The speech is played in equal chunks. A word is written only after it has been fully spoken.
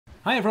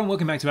Hi everyone,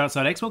 welcome back to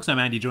Outside Xbox. I'm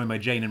Andy, joined by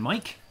Jane and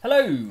Mike.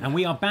 Hello! And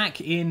we are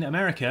back in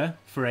America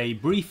for a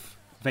brief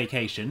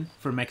vacation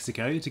from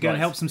Mexico to go and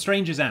help some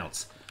strangers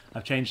out.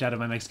 I've changed out of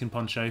my Mexican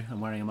poncho. I'm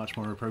wearing a much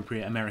more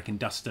appropriate American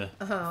duster.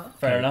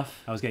 Fair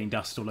enough. I was getting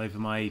dust all over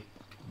my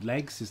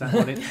legs. Is that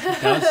what it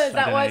does? Is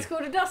that why it's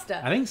called a duster?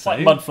 I think so.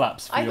 Like mud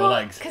flaps for your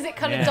legs. Because it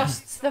kind of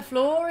dusts the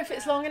floor if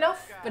it's long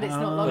enough, but it's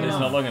not long enough. But it's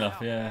not long enough,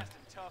 yeah.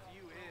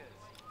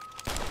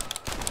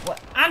 What?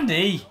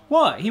 Andy!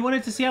 What? He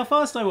wanted to see how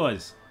fast I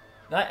was.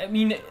 I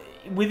mean,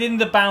 within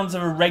the bounds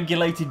of a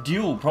regulated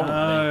duel, probably.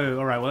 Oh,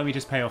 alright, well let me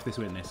just pay off this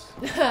witness.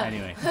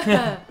 Anyway.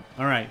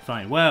 Alright,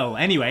 fine. Well,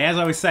 anyway, as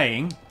I was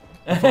saying,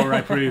 before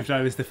I proved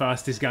I was the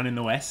fastest gun in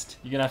the West.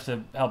 You're going to have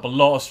to help a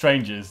lot of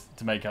strangers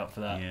to make up for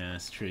that. Yeah,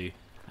 that's true.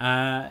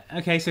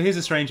 Okay, so here's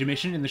a stranger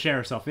mission in the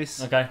sheriff's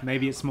office. Okay.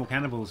 Maybe it's small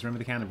cannibals. Remember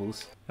the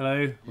cannibals?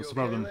 Hello? What's the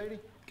problem?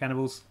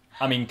 Cannibals?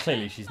 I mean,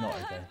 clearly she's not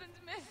okay.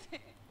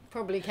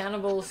 Probably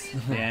cannibals.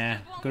 Yeah,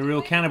 got a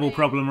real cannibal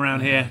problem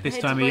around here this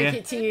time of year.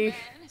 It to you.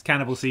 It's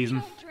cannibal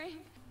season.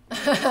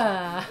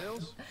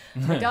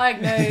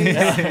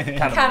 Diagnosed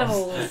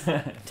cannibals.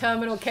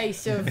 Terminal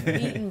case of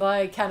eaten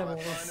by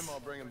cannibals.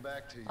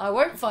 I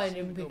won't find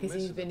him because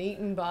he's been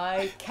eaten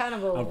by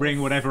cannibals. I'll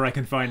bring whatever I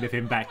can find of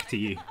him back to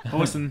you.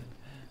 Horson.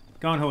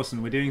 Go on,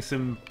 Horson. We're doing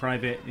some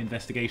private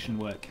investigation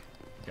work.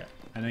 Okay.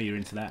 I know you're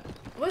into that.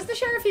 Was the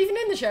sheriff even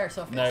in the sheriff's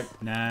office? No.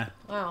 Nah.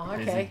 Wow,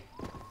 okay.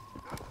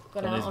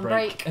 Got out on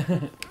break.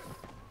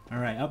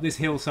 Alright, up this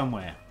hill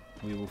somewhere,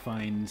 we will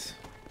find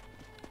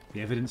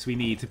the evidence we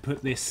need to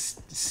put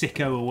this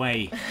sicko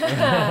away.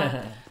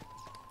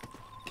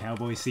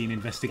 Cowboy scene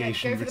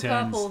investigation go for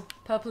returns. the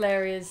purple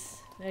areas.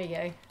 There you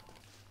go.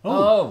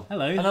 Oh,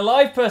 hello. An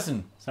alive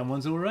person.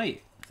 Someone's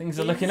alright. Things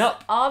are looking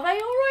up. Are they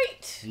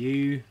alright?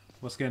 You...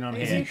 What's going on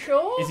Is here? you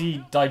sure? Is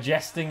he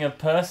digesting a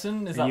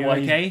person? Is that you why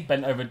okay? he's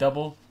bent over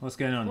double? What's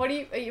going on? What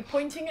are you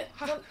pointing at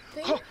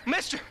something? Oh,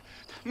 Mister,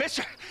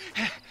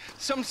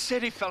 some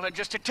city fella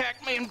just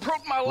attacked me and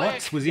broke my leg.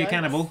 What? Was he a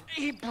cannibal?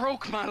 He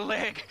broke my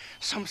leg.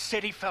 Some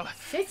city fella.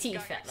 City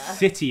fella?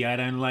 City, I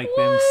don't like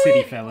them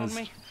city fellas.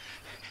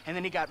 And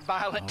then he got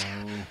violent.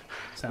 Oh,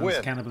 sounds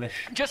cannibalish.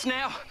 Just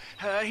now,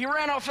 he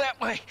ran off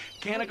that way.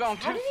 Can't have gone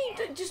How too.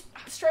 did he just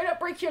straight up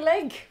break your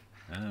leg?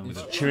 Oh,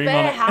 with Chewing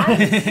Bare on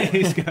it. hands?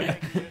 He's got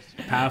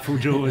powerful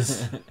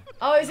jaws.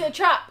 Oh, is it a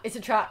trap? It's a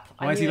trap.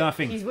 Why is he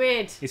laughing? He's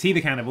weird. Is he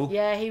the cannibal?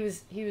 Yeah, he was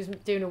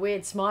doing a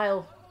weird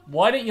smile.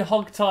 Why don't you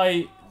hog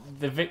tie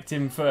the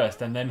victim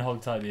first and then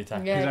hog tie the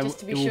attacker? Yeah, just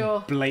to be it will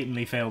sure.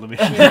 blatantly fail the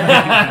mission.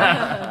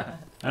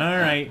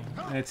 Alright,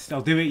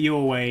 I'll do it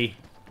your way,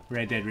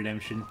 Red Dead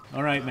Redemption.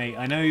 Alright, mate,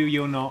 I know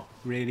you're not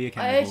really a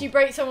cannibal. I heard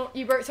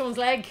you broke someone's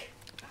leg.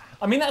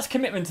 I mean, that's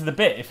commitment to the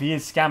bit if he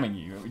is scamming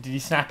you. Did he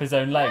snap his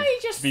own leg No, he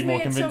just to be more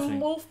smeared convincing? some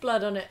wolf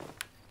blood on it.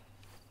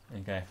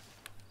 Okay.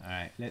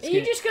 Alright, let's Are get...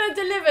 you just going to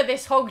deliver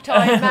this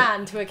hog-tied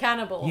man to a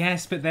cannibal?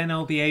 Yes, but then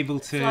I'll be able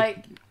to... It's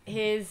like,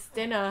 here's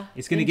dinner.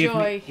 It's going to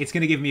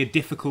give me a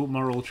difficult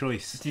moral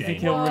choice. Do you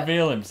think Jane. he'll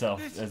reveal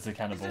himself as a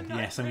cannibal?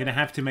 Yes, I'm going to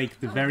have to make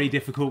the very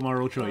difficult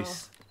moral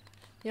choice.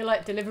 You're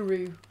like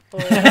Deliveroo.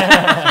 Or...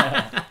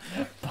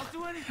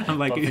 I'm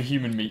like But for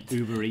human meat.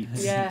 Uber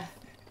Eats. yeah.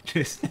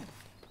 Just...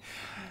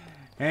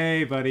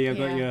 Hey, buddy,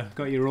 I've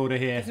got your order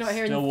here. It's not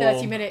here Still in 30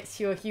 warm. minutes.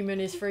 Your human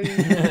is free.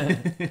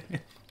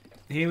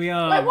 Here we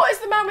are. Like, what is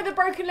the man with the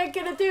broken leg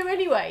going to do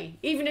anyway?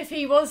 Even if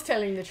he was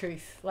telling the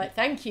truth. Like,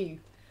 thank you.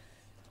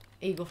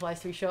 Eagle flies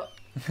through shot.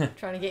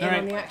 Trying to get in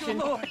on the action.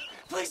 Lord,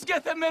 please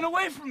get that man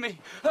away from me.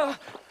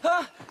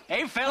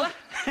 Hey, fella.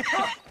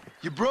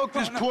 You broke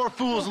this poor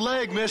fool's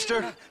leg,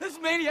 mister. This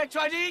maniac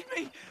tried to eat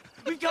me.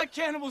 We've got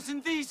cannibals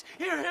in these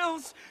here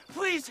hills.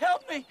 Please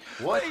help me.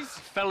 What? Please.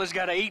 Fella's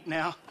got to eat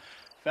now.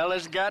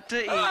 Fella's got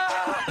to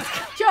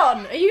eat.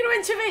 John, are you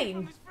going to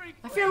intervene?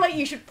 I feel like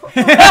you should... Come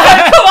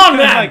on,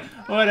 man!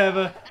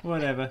 Like,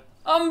 whatever.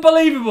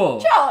 Unbelievable!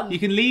 John! You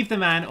can leave the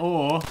man,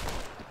 or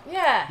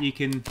Yeah. you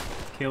can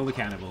kill the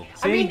cannibal.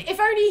 I mean, if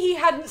only he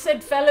hadn't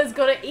said fella's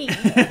got to eat.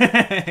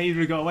 he would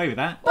have got away with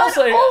that. But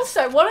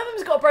also, one of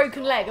them's got a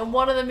broken leg and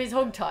one of them is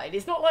hogtied.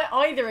 It's not like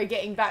either are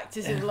getting back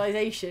to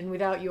civilization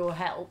without your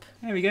help.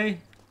 There we go.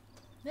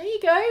 There you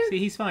go. See,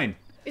 he's fine.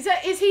 Is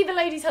he the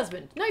lady's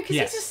husband? No, because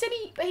Yes.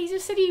 he's a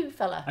city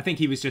fella. I think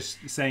he was just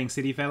saying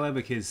city fella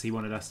because he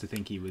wanted us to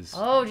think he was...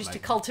 Oh, just like, to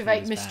cultivate he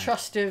was bad.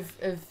 mistrust of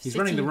He's city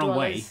running the wrong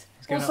way. dwellers.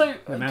 He's going Also,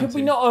 up the could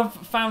we mountain. not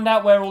have found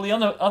out where all the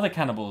other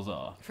cannibals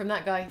are? From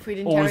that guy, if we'd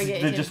Or was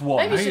interrogated there him. just one?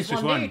 Maybe I it's think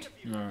just one dude.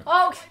 No.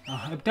 Oh,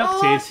 Oh,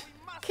 abducted.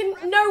 can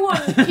no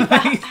one keep a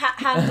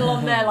handle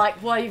on their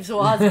like wives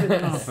or Oh,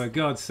 husbands? for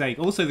God's sake.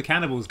 Also, the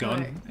cannibal's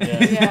gone. No.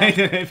 Yeah. I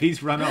don't know if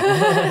he's run off.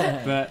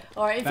 But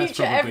All right, in that's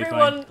future, probably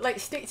everyone like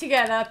stick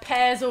together,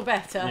 pairs or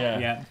better. Yeah.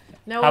 yeah.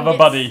 No Have one a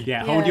gets- buddy.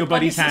 Yeah, hold your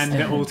buddy buddy's hand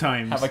system. at all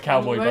times. Have a You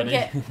cowboy won't buddy.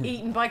 get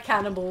eaten by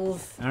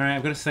cannibals. Alright,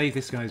 I've got to save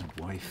this guy's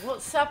wife.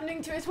 What's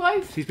happening to his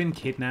wife? She's been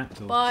kidnapped.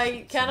 Or By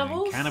something.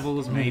 cannibals?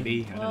 Cannibals,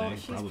 maybe. I don't Well, know.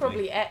 she's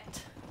probably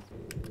et.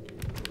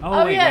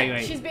 Oh, wait, yeah,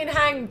 wait. she's been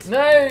hanged.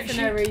 No, For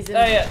no reason.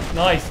 Oh, yeah.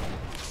 Nice.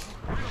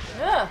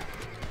 Yeah.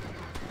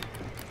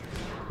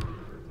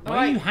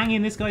 Why are you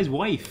hanging this guy's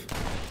wife?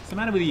 What's the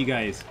matter with you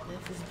guys?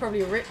 This is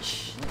probably a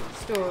rich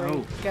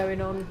story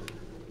going on.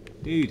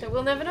 Dude. That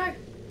we'll never know. You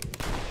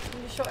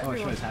just shot everyone.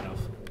 I shot his hat off.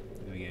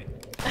 There we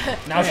go.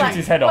 Now shoots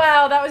his head off.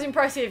 Wow, that was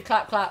impressive.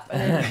 Clap, clap.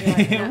 And then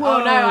like,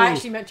 oh no, I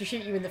actually meant to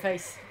shoot you in the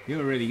face.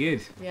 You're really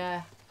good.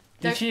 Yeah.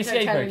 Did she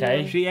escape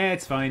okay? Yeah,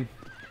 it's fine.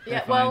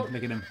 Yeah, fine. well,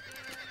 Look at him.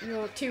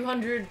 You're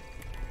 200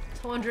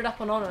 up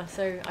on honour,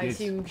 so I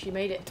assume she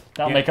made it.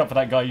 That'll make up for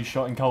that guy you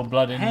shot in cold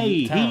blood in town.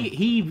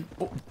 He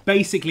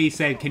basically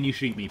said, "Can you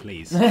shoot me,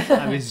 please?"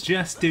 I was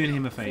just doing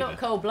him a favour. Not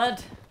cold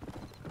blood.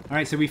 All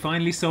right, so we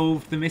finally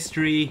solved the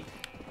mystery.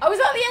 I was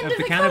at the end of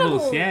the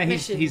cannibals. Yeah,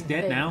 mission he's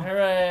dead thing. now.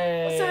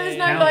 Hooray! So there's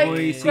no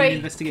Cowboy scene great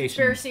investigation.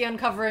 conspiracy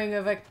uncovering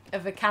of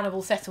a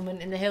cannibal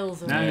settlement in the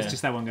hills. Or No, it's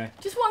just that one guy.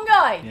 just one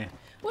guy. Yeah.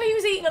 Well, he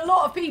was eating a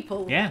lot of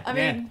people. Yeah, I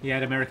mean, he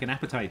had American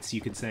appetites, you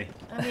could say.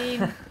 I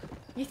mean,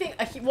 you think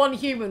one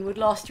human would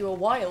last you a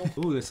while?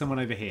 Oh, there's someone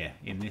over here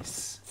in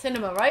this.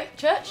 Cinema, right?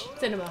 Church?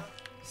 Cinema.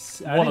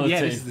 One of the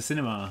two. This is the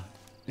cinema.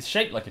 It's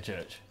shaped like a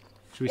church.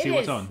 Should we see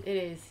what's on? It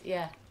is,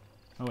 yeah.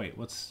 Oh wait,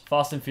 what's?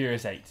 Fast and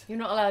Furious 8. You're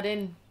not allowed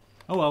in.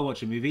 Oh, I'll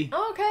watch a movie.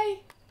 Oh,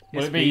 okay.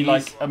 Would it be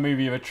like a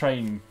movie of a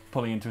train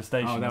pulling into a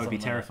station? Oh, that would be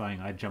like terrifying.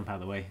 I'd jump out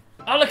of the way.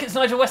 Oh, look, it's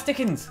Nigel West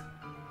Dickens.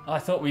 I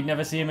thought we'd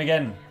never see him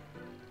again.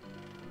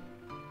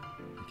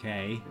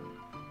 Okay.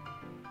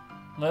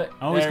 Look.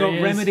 Oh, he's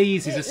got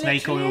remedies. He's a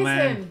snake literally oil is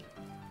man. him.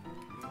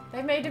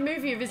 They made a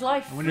movie of his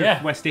life. I wonder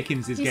if West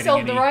Dickens is He getting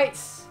sold any. the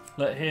rights.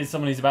 Look, here's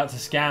someone who's about to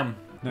scam.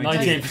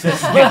 98% 98%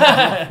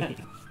 scam.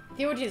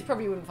 The audience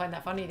probably wouldn't find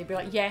that funny. They'd be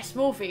like, yes,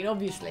 morphine,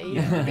 obviously.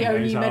 The Those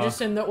only are-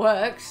 medicine that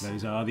works.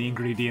 Those are the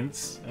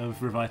ingredients of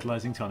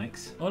revitalising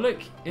tonics. Oh, look,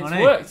 it's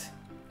no. worked.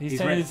 He's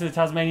He's turned into the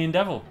Tasmanian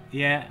devil.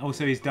 Yeah.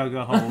 Also, he's dug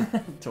a hole.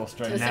 To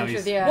Australia. To the now centre he's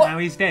of the earth. now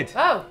he's dead.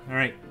 Oh. All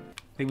right.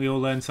 I think we all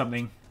learned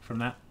something from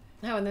that.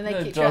 No, and then they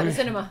No, kicked you out of the don't.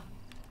 cinema.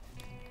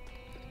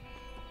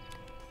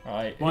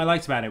 Right. What I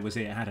liked about it was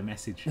it had a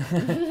message.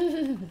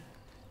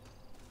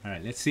 All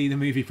right, let's see the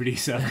movie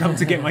producer. I've come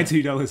to get my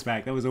 $2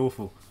 back. That was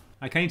awful.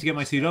 I came to get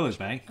my $2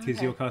 back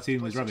because your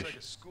cartoon was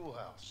rubbish.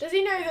 Does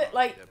he know that,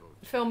 like,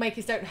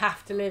 filmmakers don't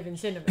have to live in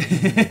cinemas?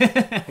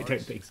 I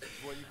don't think so.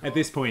 At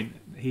this point,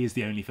 he is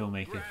the only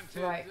filmmaker.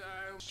 Right.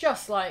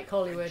 Just like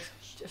Hollywood.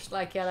 Just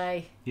like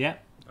LA. Yeah.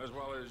 As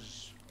well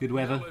as Good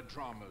weather.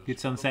 Good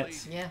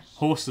sunsets. Yeah.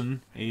 Horson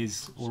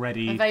is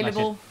already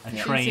Available like a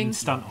for trained shooting.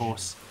 stunt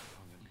horse.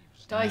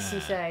 Dice, you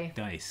say?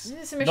 Dice. Is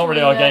this a mission Not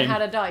really where our you learn game. how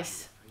to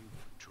dice?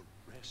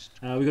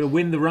 We've got to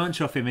win the ranch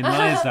off him in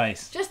Liar's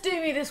Dice. Just do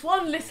me this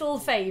one little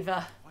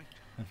favour.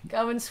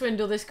 Go and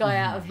swindle this guy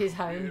out of his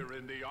home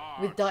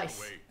with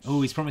dice.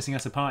 Oh, he's promising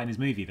us a part in his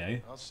movie, though.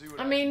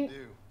 I mean,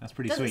 That's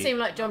pretty doesn't sweet. seem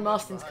like John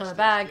Marston's kind of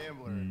bag.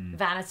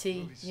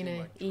 Vanity, you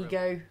know,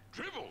 ego.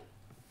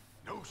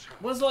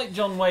 Was like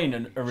John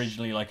Wayne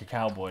originally like a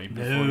cowboy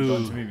before he got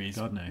into movies?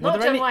 God no. Not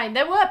there John any- Wayne.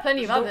 There were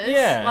plenty of others,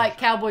 Yeah. like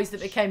cowboys that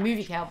became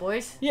movie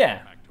cowboys.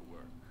 Yeah.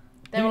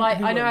 They were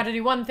like, I know how to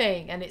do one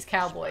thing, and it's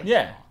cowboy.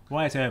 Yeah.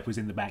 Wyatt Earp was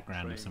in the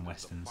background of some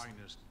westerns.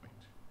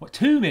 What,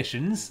 2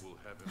 missions?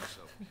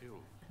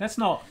 That's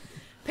not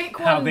Pick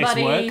how one, this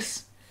buddy.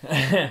 works.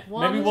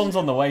 One Maybe one's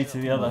on the way to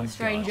the other.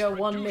 stranger,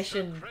 one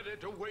mission.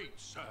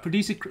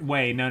 Producer...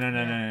 Wait,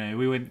 no.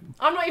 We went...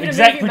 I'm not even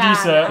Exec a movie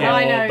producer man. or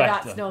I know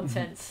better. that's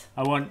nonsense.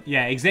 I want...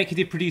 Yeah,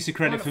 executive producer I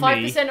credit want for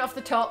 5% me. off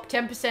the top,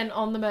 10%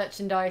 on the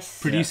merchandise.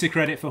 Producer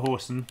credit for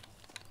Horson.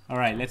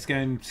 Alright, let's go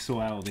and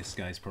sort out all this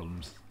guy's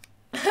problems.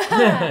 What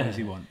does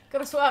he want? Got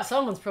to sort out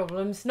someone's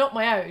problems, not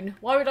my own.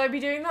 Why would I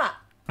be doing that?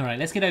 Alright,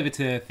 let's get over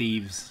to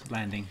Thieves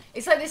Landing.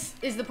 It's like this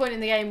is the point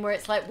in the game where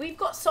it's like, we've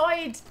got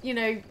side, you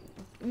know,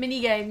 mini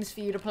games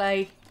for you to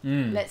play.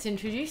 Let's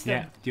introduce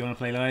them. Yeah. Do you want to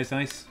play Liar's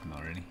Dice?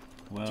 Not really.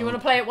 Well, Do you want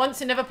to play it once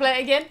and never play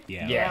it again?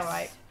 Yeah. Yes. Yeah,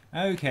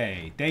 right.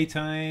 Okay,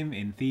 daytime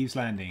in Thieves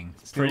Landing.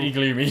 Still Pretty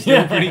gloomy.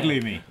 Still pretty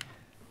gloomy.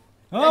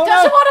 Oh, It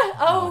doesn't water!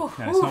 Oh!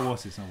 No, it's not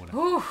water, it's not water.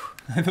 Ooh.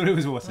 I thought it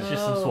was water.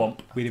 Just some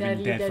swamp We'd have been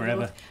Deadly, dead deadly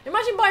forever. water.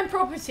 Imagine buying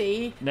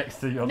property next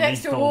to your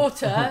next to lethal-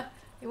 water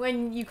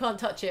when you can't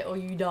touch it or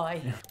you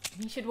die.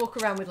 You should walk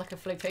around with like a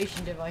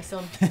flotation device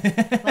on,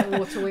 like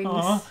water wings.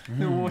 Aw,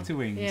 the water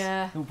wings.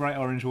 Yeah. Little bright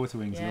orange water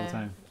wings all Yeah, the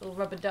time. little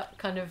rubber duck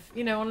kind of,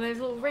 you know, one of those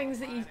little rings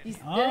that you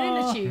Oh, they're in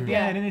a tube.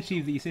 Yeah, Yeah. an inner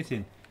tube that you sit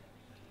in.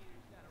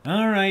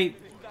 Alright,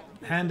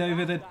 hand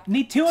over the...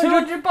 Need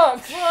 200... $200.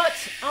 What?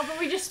 Oh, but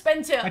we just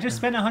spent it. I just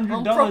spent $100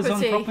 on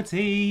property.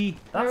 property.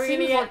 That We're gonna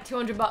seems get like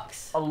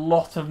 $200. a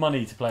lot of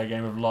money to play a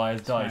game of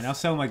Liar's Fine, Dice. I'll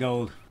sell my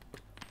gold.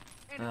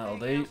 That'll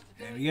do.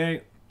 There we go.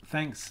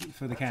 Thanks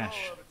for the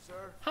cash.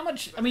 How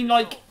much? I mean,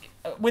 like,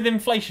 with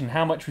inflation,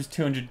 how much was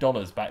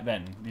 $200 back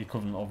then? The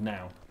equivalent of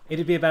now.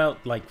 It'd be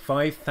about like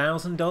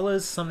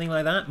 $5,000, something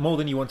like that. More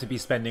than you want to be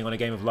spending on a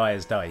game of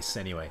Liar's Dice,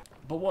 anyway.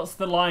 But what's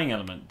the lying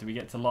element? Do we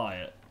get to lie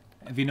it?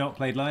 Have you not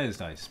played Liar's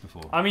Dice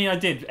before? I mean, I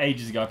did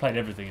ages ago. I played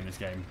everything in this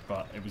game,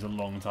 but it was a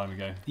long time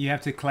ago. You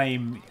have to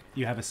claim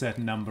you have a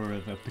certain number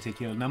of a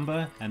particular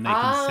number, and they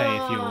can say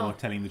if you're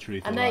telling the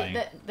truth And or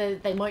lying.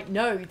 they might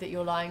know that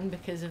you're lying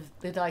because of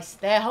the dice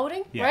they're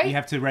holding, Yeah, right? you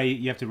have to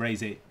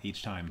raise it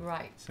each time.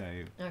 Right. So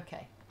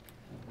Okay.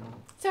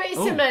 So it's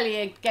similarly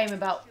a game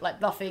about like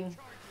bluffing,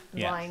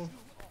 and lying.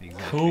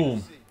 Exactly. Cool.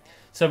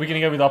 So we're going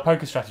to go with our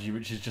poker strategy,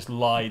 which is just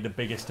lie the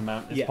biggest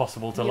amount as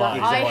possible to lie. I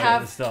right at the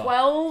have start.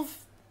 12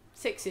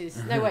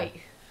 sixes. No,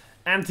 wait.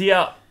 Ante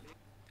up.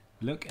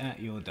 Look at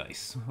your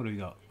dice. What do we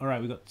got? All right,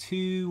 we've got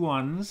 2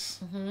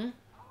 1s.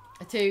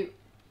 A 2,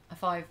 a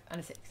 5, and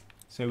a 6.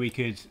 So we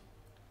could...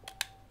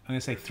 I'm going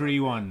to say 3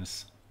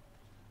 1s.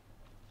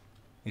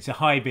 It's a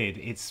high bid.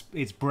 It's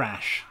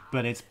brash,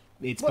 but it's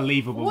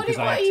believable because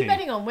I have 2. What are you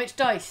betting on? Which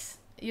dice?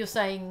 You're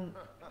saying...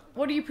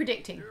 What are you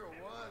predicting?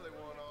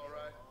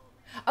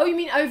 Oh, you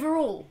mean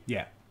overall?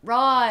 Yeah.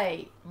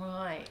 Right.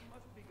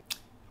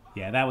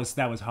 Yeah, that was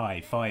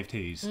high. 5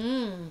 2s.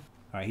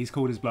 All right, he's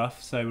called his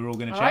bluff, so we're all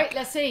going to check. All right,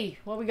 let's see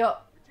what we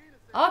got.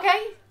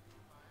 Okay.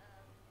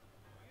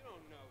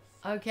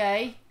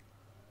 Okay.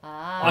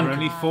 I'm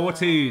only 4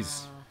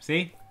 2s.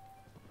 See?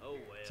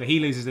 So he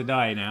loses a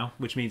die now,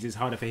 which means it's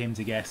harder for him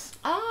to guess.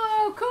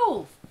 Oh,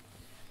 cool.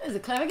 That was a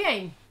clever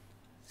game.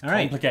 All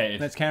right,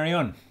 Complicated. let's carry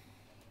on.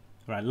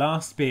 All right,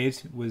 last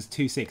bid was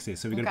 2 6s,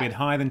 so we've got to bid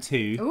higher than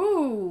 2.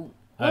 Ooh.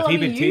 If Well, he I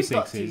mean, bid 2 you've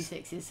got 2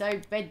 6s, 6s, so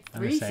bid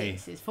I'm gonna 3 say-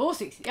 6s. 4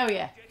 6s. Oh,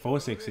 yeah. 4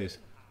 6s.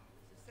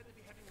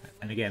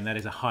 And again, that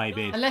is a high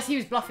bid. Unless he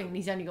was bluffing and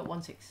he's only got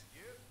 1 6.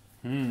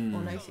 Or no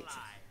 6s.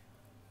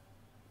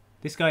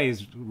 This guy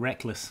is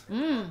reckless.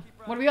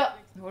 What do we got?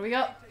 What do we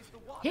got?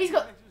 He's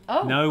got...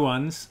 Oh. No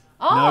 1s.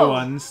 Oh. No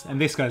 1s. And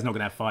this guy's not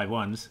going to have 5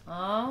 1s.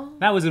 Oh.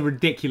 That was a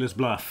ridiculous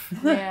bluff,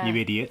 Yeah. you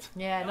idiot.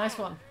 Yeah, nice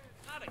one.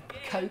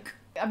 Coke.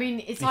 I mean,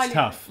 it's It's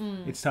tough.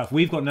 It's tough.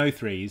 We've got no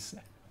 3s.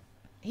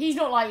 He's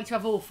not likely to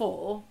have all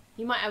 4.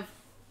 He might have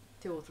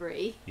 2 or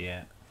 3.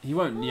 Yeah. He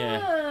won't,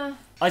 yeah.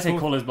 I say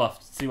call his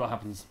bluff. See what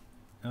happens.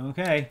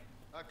 Okay.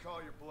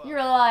 You're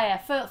a liar.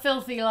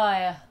 Filthy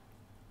liar.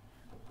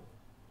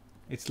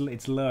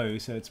 It's low,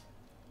 so it's...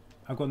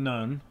 I've got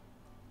none.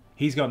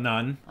 He's got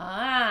none.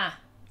 Ah.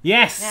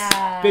 Yes!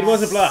 Yes. Bid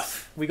was a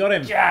bluff. We got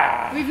him.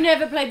 We've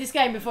never played this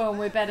game before and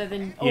we're better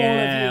than all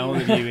Yeah, all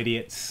of of you. you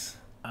idiots.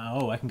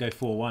 Oh, I can go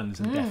 4 1s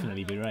and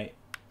definitely be right.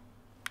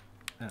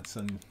 That's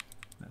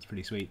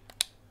pretty sweet.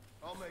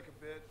 I'll make a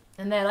bid.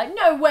 And they're like,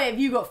 no way have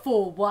you got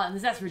 4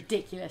 1s. That's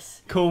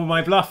ridiculous. Call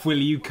my bluff, will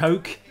you,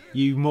 Coke?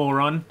 You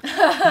moron.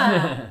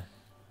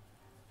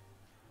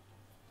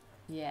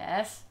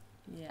 Yes.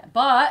 Yeah.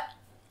 But.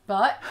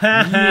 Who's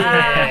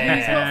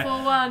got 4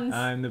 1s?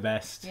 I'm the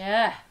best.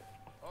 Yeah.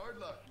 Hard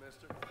luck,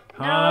 mister.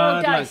 Hard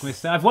luck, dice.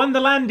 mister. I've won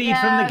the landy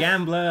from the Yes.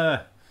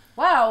 gambler.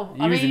 Wow.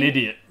 He was an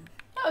idiot.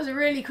 That was a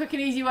really quick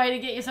and easy way to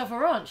get yourself a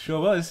ranch.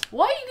 Sure was.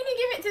 Why are you going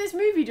to give it to this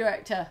movie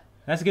director?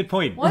 That's a good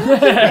point. Why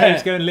not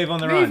Let's go and live on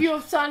the move ranch.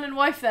 your son and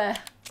wife there?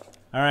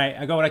 All right,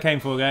 I got what I came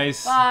for,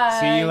 guys. Bye.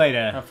 See you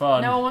later. Have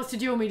fun. No one wants to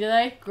duel me, do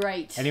they?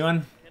 Great.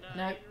 Anyone?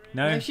 No.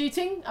 No? No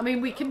shooting? I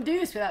mean, we can do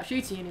this without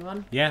shooting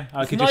anyone. Yeah,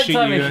 I It's could just shoot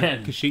nighttime you.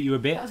 again. Could shoot you a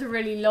bit. That was a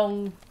really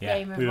long Yeah,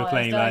 game of we were Liar's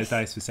playing Liar's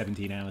Dice. Dice for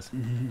 17 hours.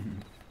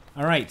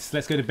 All right,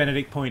 let's go to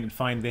Benedict Point and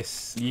find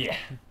this Yeah.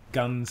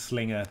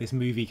 gunslinger, this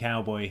movie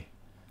cowboy.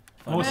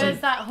 Where's Awesome.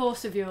 that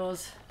horse of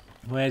yours?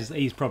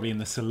 He's probably in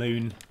the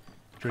saloon,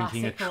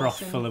 drinking Classic a trough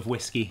Orson. full of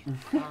whiskey.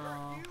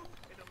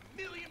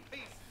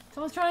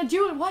 Someone's trying to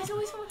duel. Why is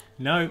always someone...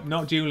 No,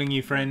 not dueling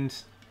you, friend.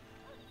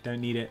 Don't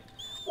need it.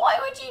 Why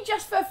would you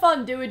just for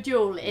fun do a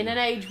duel in an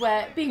age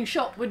where being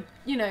shot would,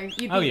 you know, you'd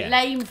be Oh, yeah.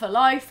 lame for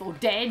life or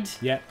dead?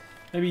 Yep.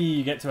 Maybe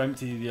you get to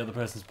empty the other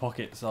person's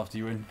pockets after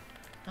you win.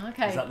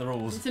 Okay. Is that the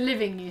rules? It's a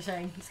living, you're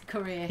saying. It's a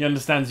career. He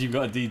understands you've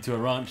got a deed to a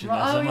ranch in there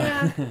Right, oh,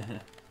 somewhere. yeah.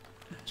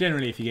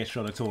 Generally, if you get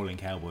shot at all in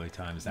cowboy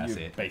times, that's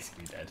You're it.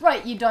 basically dead.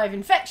 Right, you die of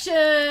infection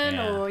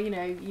Yeah. or, you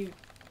know, you...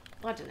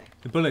 I don't know.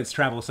 The bullets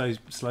travel so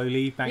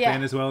slowly back Yeah.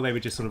 then as well. They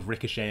would just sort of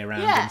ricochet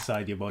around Yeah.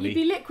 inside your body. You'd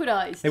be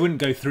liquidized. They wouldn't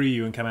go through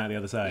you and come out the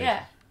other side.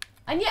 Yeah.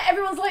 And yet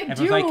everyone's like,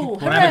 Everyone's like, duel!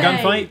 want to have a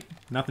hooray!" gunfight?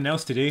 Nothing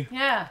else to do.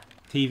 Yeah.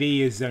 TV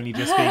is only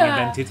just being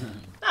invented.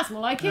 That's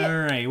more like it.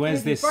 All right, where's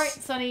It's this? bright,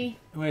 sunny.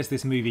 Where's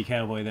this movie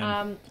cowboy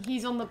then?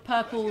 He's on the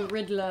purple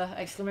Riddler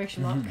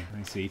exclamation mark.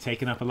 I see.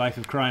 Taking up a life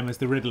of crime as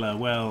the Riddler.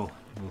 Well,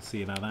 we'll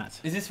see about that.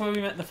 Is this where we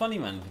met the funny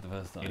man for the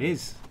first time? It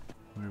is.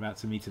 We're about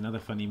to meet another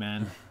funny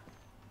man.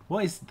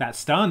 What is that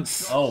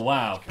stance? Oh,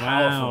 wow.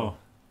 Powerful. Wow.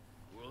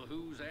 Well,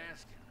 who's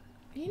asking?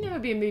 You'd never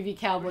be a movie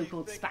cowboy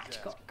called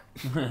Spatchcock.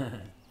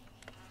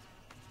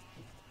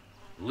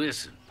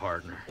 Listen,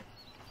 partner.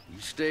 You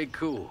stay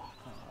cool.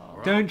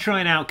 Don't try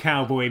and out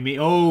cowboy me.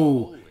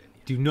 Oh,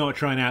 do not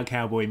try and out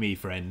cowboy me,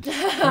 friend.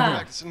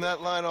 Practicing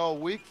that line all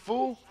week,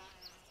 fool?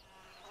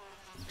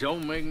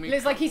 Don't make me.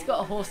 Looks like he's got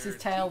a horse's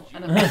tail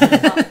and a horse's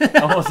butt.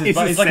 A horse's It's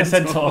butt. a He's like a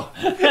centaur.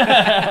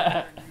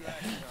 centaur.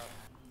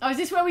 Oh, is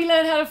this where we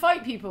learn how to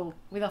fight people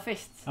with our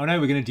fists? Oh no,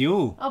 we're gonna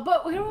duel. Oh,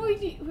 but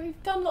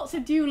we've done lots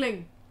of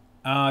dueling.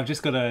 I've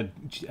just got to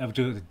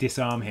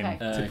disarm him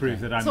Okay. to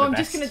prove that I'm So the I'm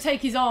best. just going to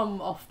take his arm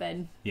off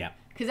then. Yeah.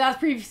 Because as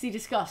previously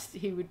discussed,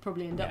 he would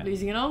probably end up Yeah.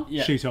 losing an arm.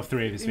 Yeah. Shoot off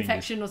 3 of his fingers.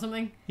 Infection or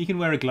something. He can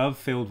wear a glove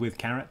filled with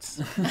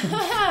carrots.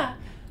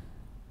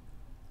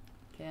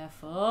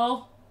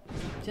 Careful.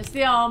 Just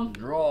the arm.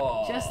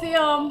 Draw. Just the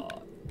arm.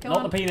 Come Not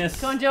on. the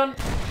penis. Come on, John.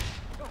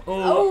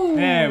 Oh. Oh.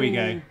 There we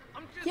go.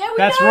 Yeah, we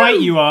That's know. right,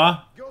 you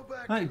are. Go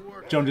back Oh, to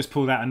work. John just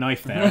pulled out a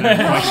knife there. I'm not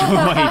quite sure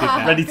why he did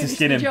that. Ready to Finish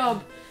skin the him.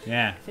 job.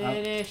 Yeah.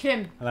 Finish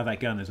him. I love that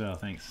gun as well,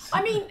 thanks.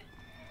 I mean,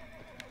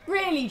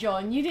 really,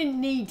 John, you didn't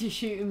need to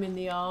shoot him in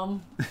the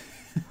arm.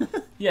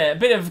 Yeah, a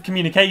bit of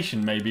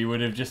communication maybe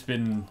would have just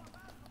been.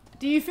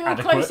 Do you feel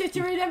Adequate. closer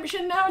to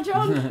redemption now,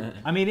 John?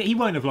 I mean, he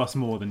won't have lost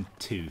more than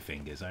 2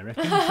 fingers, I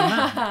reckon. From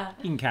that.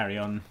 You can carry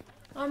on.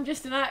 I'm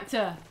just an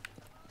actor.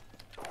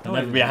 There'll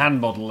never be a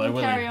hand model though, You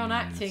will carry there? on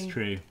It's acting.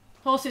 true.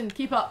 Horson,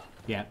 keep up.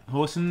 Yeah.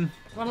 Horson,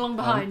 Run along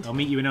behind. I'll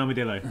meet you in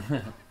Armadillo.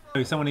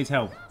 Oh, someone needs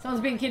help.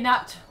 Someone's been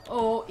kidnapped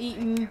or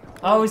eaten.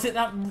 Oh, is it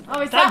that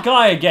Oh, is that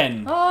guy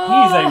again?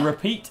 Oh. He's a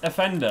repeat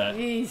offender.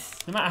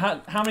 Jeez. No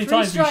matter how many 3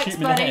 times do you strikes, shoot him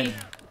in the buddy.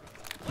 head.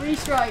 3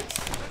 strikes.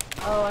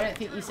 Oh, I don't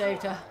think you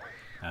saved her.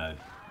 Oh.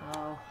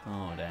 Oh.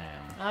 Oh damn.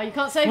 Oh, you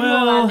can't save them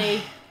Well- all,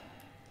 Andy.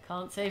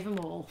 Can't save them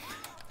all.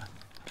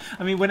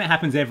 I mean, when it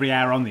happens every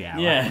hour on the hour.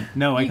 Yeah.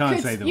 No, I You can't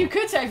could- say them You all.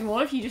 could save them all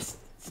if you just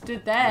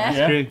stood there. Yeah.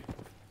 That's true.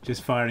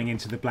 Just firing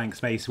into the blank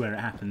space where it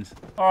happens.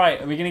 All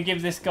right, are we going to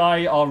give this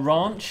guy our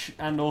ranch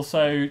and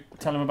also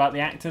tell him about the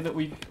actor that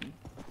we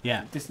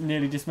Yeah.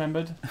 nearly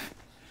dismembered?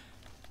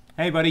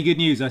 Hey, buddy, good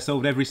news. I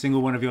solved every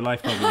single one of your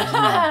life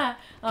problems.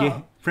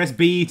 Oh. Press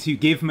B to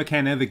give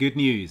MacKenna the good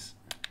news.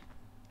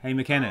 Hey,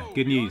 MacKenna,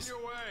 good news.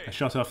 I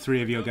shot off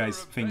 3 of your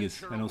guys'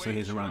 fingers, and also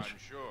here's a ranch.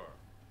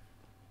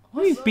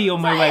 Be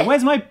on my way.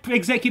 Where's my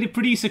executive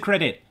producer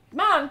credit?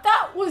 Man,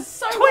 that was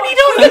so $20!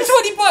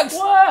 much $20!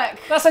 work.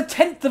 That's a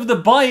tenth of the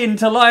buy-in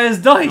to Liar's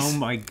Dice. Oh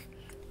my...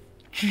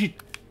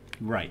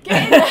 Right.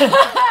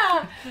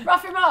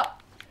 Rough him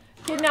up.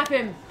 Kidnap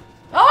him.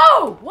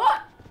 Oh,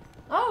 what?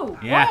 Oh,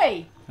 Yeah.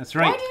 why? That's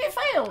right. Why did it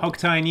fail?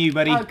 Hog-tying you,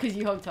 buddy. Oh, because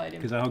you hogtied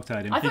him. Because I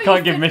hog-tied him. I You thought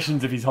can't give fin-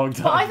 missions if he's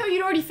hog-tied. But I thought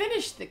you'd already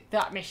finished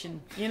that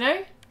mission, you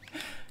know?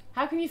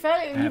 How can you fail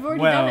it when you've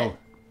already done it?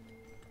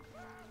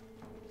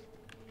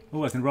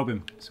 Oh, I can rob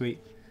him. Sweet.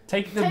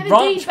 Take the Take the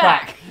ranch deed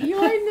back. You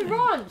own the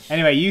ranch.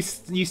 Anyway, you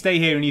stay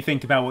here and you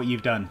think about what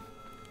you've done.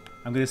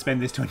 I'm going to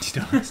spend this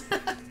 $20.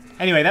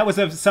 Anyway, that was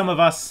some of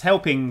us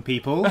helping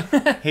people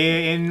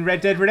here in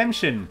Red Dead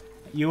Redemption.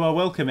 You are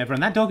welcome,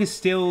 everyone. That dog is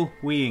still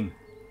weeing.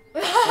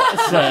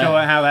 It's, Not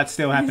sure how that's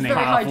still happening.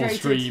 very powerful hydrated.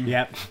 stream.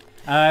 Yep.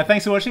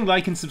 Thanks for watching.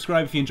 Like and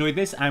subscribe if you enjoyed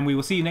this. And we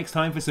will see you next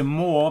time for some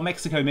more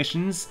Mexico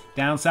missions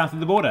down south of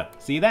the border.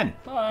 See you then.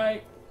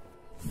 Bye.